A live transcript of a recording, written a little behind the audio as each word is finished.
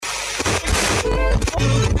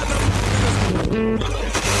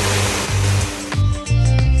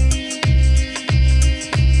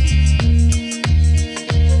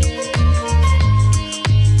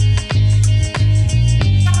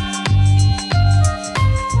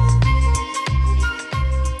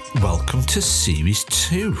to Series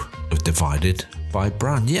 2 of Divided by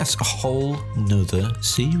Brand. Yes, a whole nother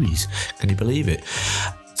series. Can you believe it?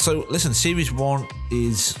 So listen, Series 1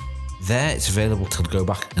 is there. It's available to go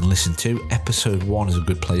back and listen to. Episode 1 is a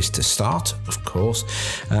good place to start, of course.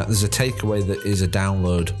 There's a takeaway that is a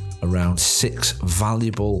download around 6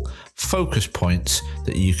 valuable focus points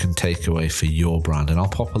that you can take away for your brand. And I'll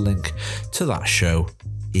pop a link to that show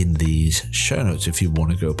in these show notes if you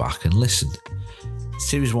want to go back and listen.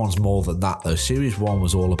 Series 1's more than that though. Series 1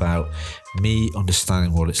 was all about me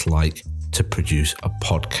understanding what it's like to produce a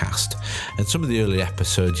podcast. And some of the early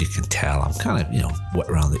episodes, you can tell I'm kind of, wet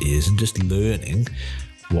around the ears and just learning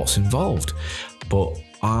what's involved. But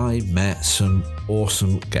I met some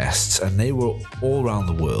awesome guests and they were all around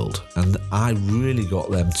the world, and I really got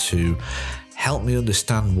them to help me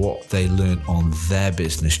understand what they learned on their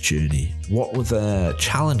business journey. What were the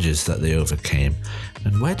challenges that they overcame,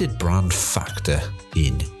 and where did brand factor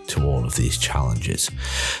in to all of these challenges?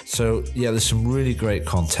 So yeah, there's some really great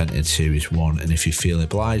content in Series 1, and if you feel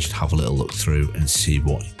obliged, have a little look through and see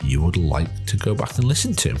what you would like to go back and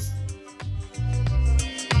listen to.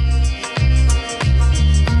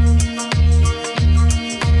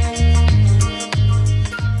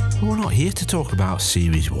 But we're not here to talk about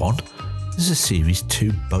Series 1. This is a Series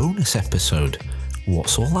 2 bonus episode.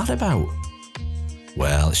 What's all that about?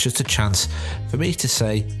 Well, it's just a chance for me to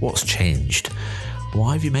say what's changed.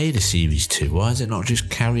 Why have you made a Series 2? Why is it not just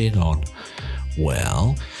carrying on?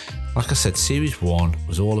 Well, like I said, Series 1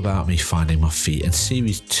 was all about me finding my feet, and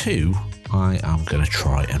Series 2, I am going to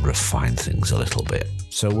try and refine things a little bit.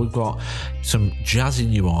 So we've got some jazzy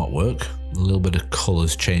new artwork, a little bit of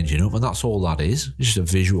colours changing up, and that's all that is. It's just a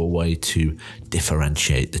visual way to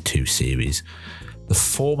differentiate the two series. The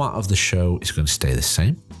format of the show is going to stay the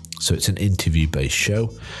same. So it's an interview-based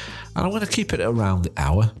show, and I'm going to keep it around the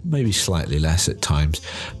hour, maybe slightly less at times,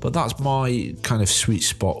 but that's my kind of sweet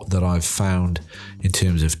spot that I've found in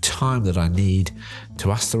terms of time that I need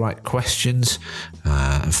to ask the right questions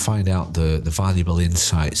and find out the valuable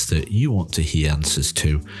insights that you want to hear answers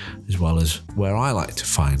to, as well as where I like to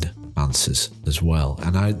find answers as well.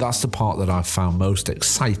 And that's the part that I've found most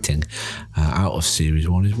exciting out of Series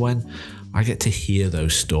 1, is when I get to hear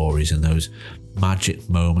those stories and those magic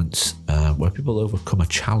moments where people overcome a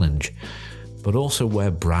challenge, but also where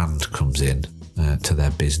brand comes in to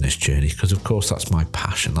their business journey, because of course that's my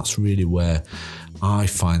passion. That's really where I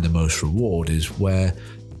find the most reward, is where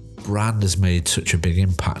brand has made such a big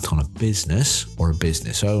impact on a business or a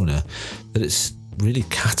business owner that it's really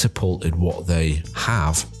catapulted what they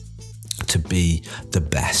have to be the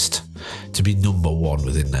best, to be number one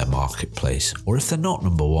within their marketplace. Or if they're not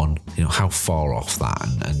number one, how far off that,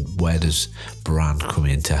 and where does brand come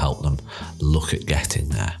in to help them look at getting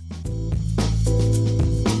there?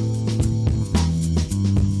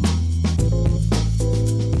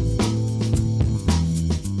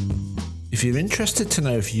 If you're interested to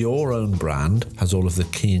know if your own brand has all of the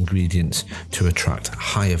key ingredients to attract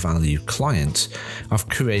higher value clients, I've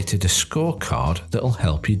created a scorecard that'll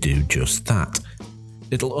help you do just that.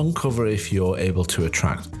 It'll uncover if you're able to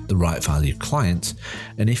attract the right value clients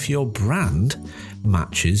and if your brand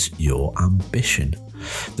matches your ambition.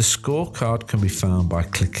 The scorecard can be found by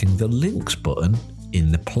clicking the links button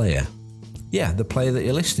in the player. Yeah, the player that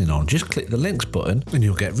you're listening on. Just click the links button and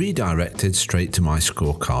you'll get redirected straight to my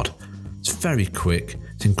scorecard. It's very quick,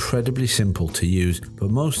 it's incredibly simple to use,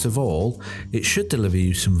 but most of all, it should deliver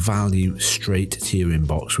you some value straight to your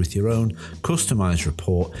inbox with your own customized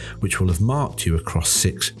report, which will have marked you across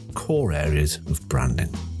 6 core areas of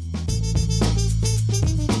branding.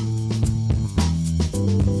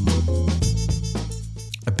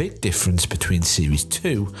 A big difference between Series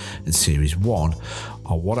 2 and Series 1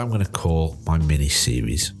 are what I'm going to call my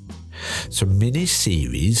mini-series. So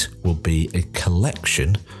mini-series will be a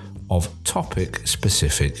collection of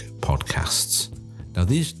topic-specific podcasts. Now,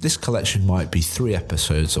 this collection might be 3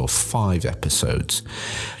 episodes or 5 episodes,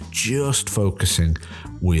 just focusing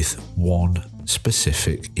with one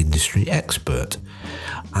specific industry expert.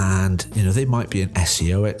 And, they might be an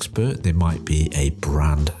SEO expert, they might be a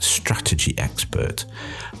brand strategy expert,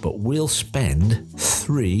 but we'll spend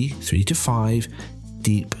 3 to 5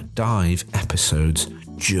 deep dive episodes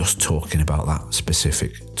just talking about that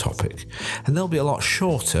specific topic. And they'll be a lot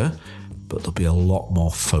shorter, but they'll be a lot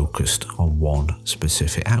more focused on one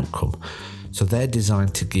specific outcome. So they're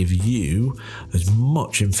designed to give you as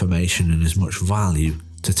much information and as much value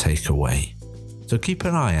to take away. So keep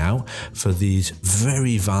an eye out for these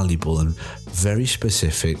very valuable and very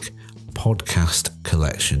specific podcast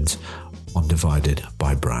collections on Divided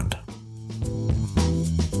by Brand.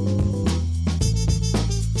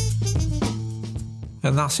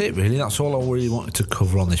 And that's it really, that's all I really wanted to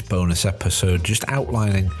cover on this bonus episode, just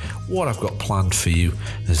outlining what I've got planned for you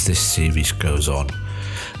as this series goes on.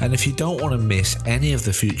 And if you don't want to miss any of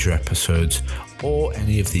the future episodes or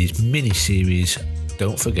any of these mini-series,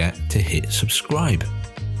 don't forget to hit subscribe.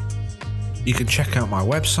 You can check out my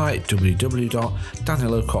website,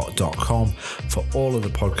 www.danielocott.com, for all of the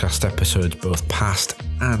podcast episodes, both past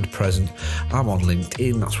and present. I'm on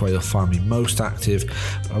LinkedIn, that's where you'll find me most active,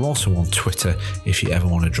 but I'm also on Twitter if you ever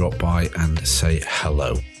want to drop by and say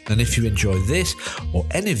hello. And if you enjoy this or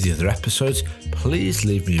any of the other episodes, please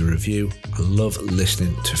leave me a review. I love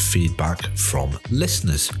listening to feedback from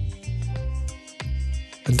listeners.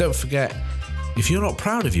 And don't forget, if you're not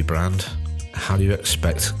proud of your brand, how do you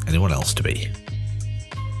expect anyone else to be?